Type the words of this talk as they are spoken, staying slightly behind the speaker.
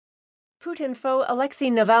Putin foe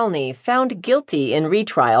Alexey Navalny found guilty in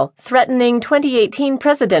retrial, threatening 2018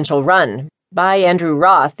 presidential run, by Andrew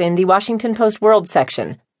Roth in the Washington Post World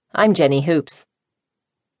section. I'm Jenny Hoops.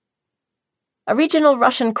 A regional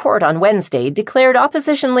Russian court on Wednesday declared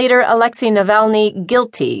opposition leader Alexey Navalny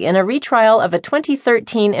guilty in a retrial of a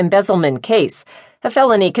 2013 embezzlement case, a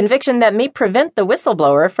felony conviction that may prevent the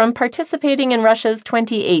whistleblower from participating in Russia's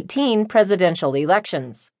 2018 presidential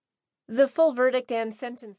elections. The full verdict and sentence